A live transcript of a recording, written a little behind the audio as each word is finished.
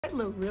It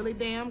look really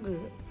damn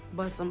good,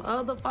 but some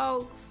other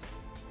folks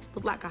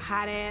look like a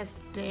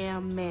hot-ass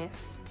damn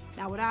mess.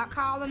 Now, without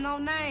calling no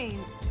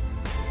names,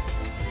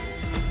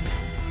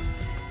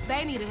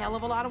 they need a hell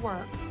of a lot of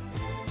work.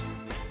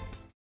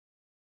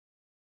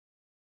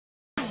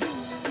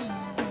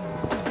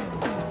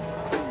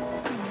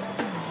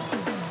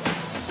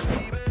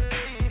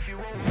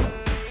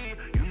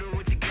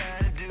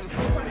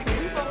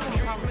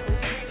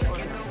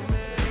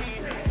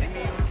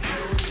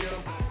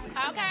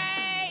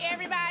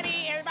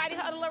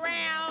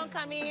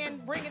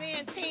 Bring it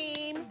in,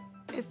 team.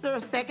 It's their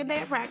second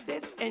day of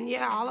practice, and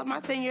yeah, all of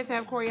my seniors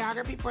have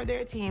choreography for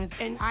their teams,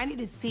 and I need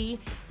to see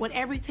what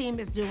every team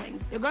is doing.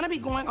 They're gonna be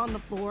going on the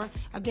floor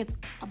against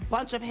a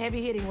bunch of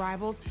heavy-hitting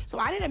rivals, so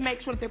I need to make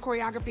sure that their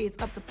choreography is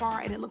up to par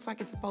and it looks like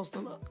it's supposed to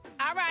look.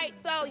 All right,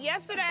 so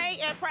yesterday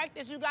at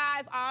practice, you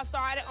guys all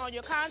started on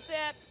your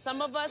concepts.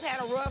 Some of us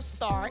had a rough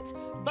start,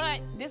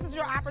 but this is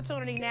your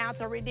opportunity now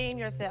to redeem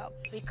yourself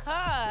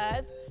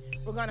because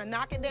we're gonna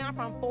knock it down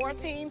from 4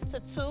 teams to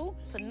 2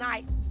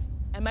 tonight.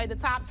 And may the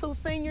top 2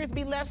 seniors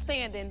be left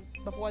standing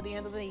before the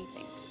end of the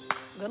evening.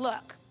 Good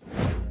luck.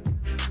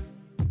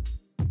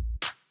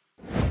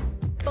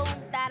 Boom,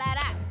 da da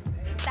da,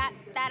 da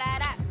da da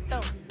da,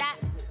 boom, da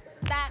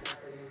da,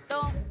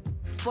 boom.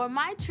 For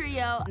my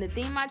trio, the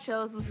theme I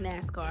chose was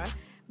NASCAR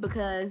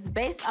because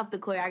based off the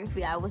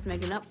choreography I was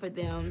making up for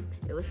them,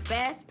 it was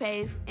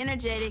fast-paced,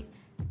 energetic,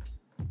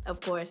 of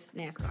course,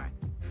 NASCAR.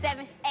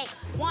 7, 8,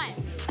 1.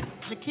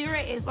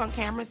 Shakira is on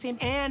camera's team,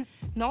 and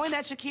knowing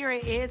that Shakira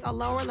is a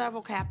lower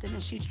level captain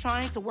and she's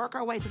trying to work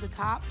her way to the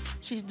top,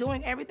 she's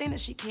doing everything that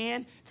she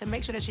can to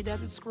make sure that she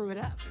doesn't screw it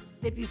up.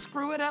 If you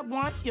screw it up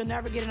once, you'll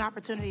never get an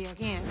opportunity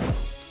again.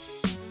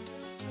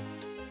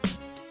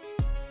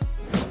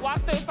 Walk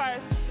through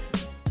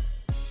first.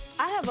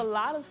 I have a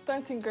lot of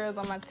stunting girls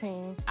on my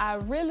team. I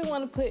really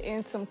want to put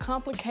in some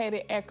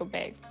complicated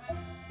acrobatics.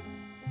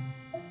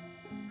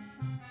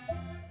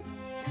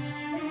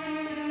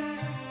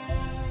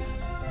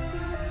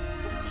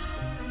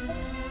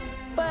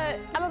 But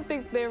I don't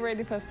think they're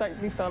ready for Cirque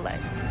du Soleil.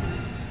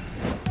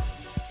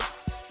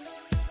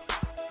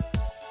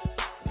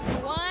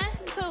 1,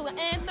 2,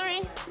 and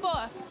 3,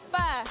 4,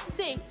 5,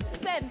 6,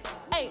 7,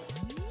 8.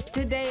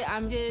 Today,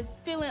 I'm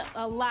just feeling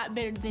a lot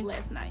better than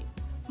last night.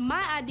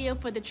 My idea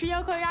for the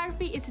trio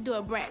choreography is to do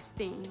a Bratz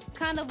thing. It's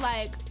kind of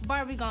like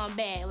Barbie gone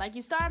bad. Like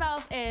you start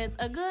off as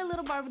a good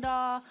little Barbie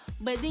doll,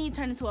 but then you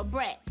turn into a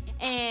brat.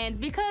 And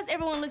because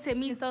everyone looks at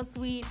me so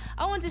sweet,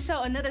 I want to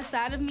show another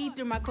side of me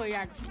through my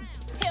choreography.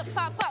 Hip,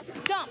 pop, pop,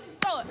 jump,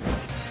 throw it.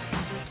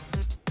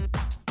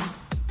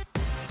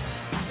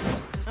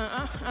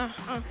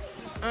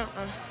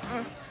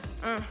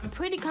 I'm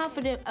pretty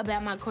confident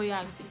about my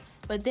choreography,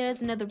 but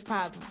there's another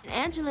problem.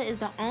 Angela is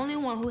the only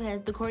one who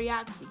has the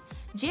choreography.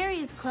 Jerry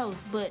is close,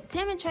 but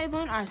Tim and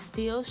Trayvon are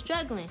still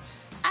struggling.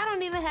 I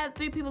don't even have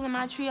 3 people in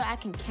my trio I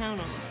can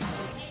count on.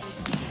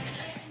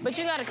 But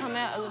you gotta come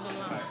out a little bit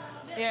more.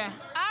 Yeah.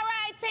 All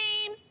right,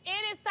 teams,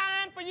 it is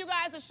time for you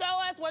guys to show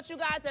us what you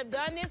guys have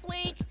done this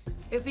week.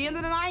 It's the end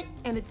of the night,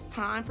 and it's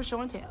time for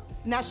show and tell.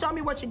 Now show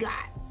me what you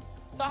got.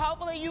 So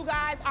hopefully you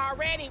guys are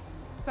ready.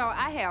 So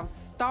I have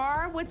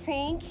Star with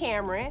Team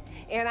Cameron,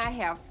 and I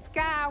have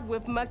Sky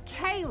with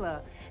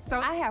Michaela. So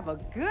I have a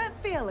good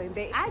feeling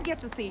that I get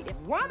to see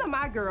one of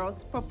my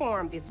girls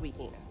perform this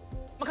weekend.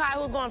 Makai,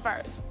 who's going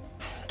first?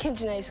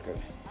 Kenjanae Screw.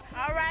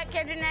 All right,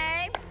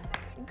 Kenjanae.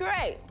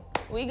 Great.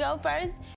 We go first.